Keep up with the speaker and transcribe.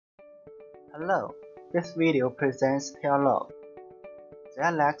Hello, this video presents TyrLoc.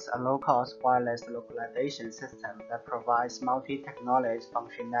 TyrLoc is a low-cost wireless localization system that provides multi-technology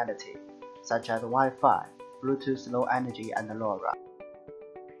functionality, such as Wi-Fi, Bluetooth Low Energy, and LoRa.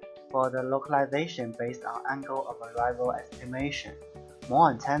 For the localization based on angle of arrival estimation, more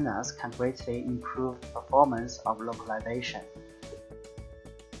antennas can greatly improve the performance of localization.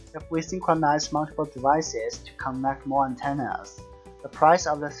 If we synchronize multiple devices to connect more antennas, the price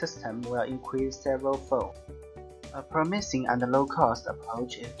of the system will increase several-fold. A promising and low-cost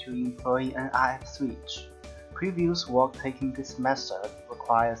approach is to employ an RF switch. Previous work taking this method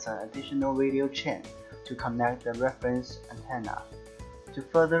requires an additional radio chain to connect the reference antenna. To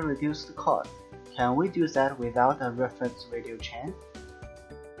further reduce the cost, can we do that without a reference radio chain?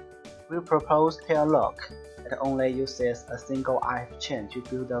 We propose TyrLoc that only uses a single RF chain to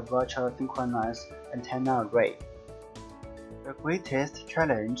build a virtual synchronized antenna array. The greatest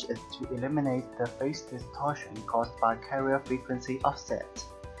challenge is to eliminate the phase distortion caused by carrier frequency offset.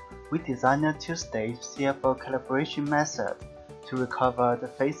 We designed a two-stage CFO calibration method to recover the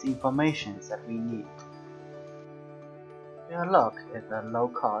phase information that we need. TyrLoc is a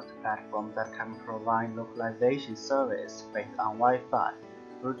low-cost platform that can provide localization service based on Wi-Fi,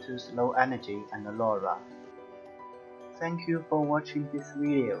 Bluetooth Low Energy, and LoRa. Thank you for watching this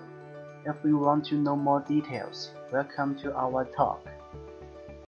video. If you want to know more details, welcome to our talk.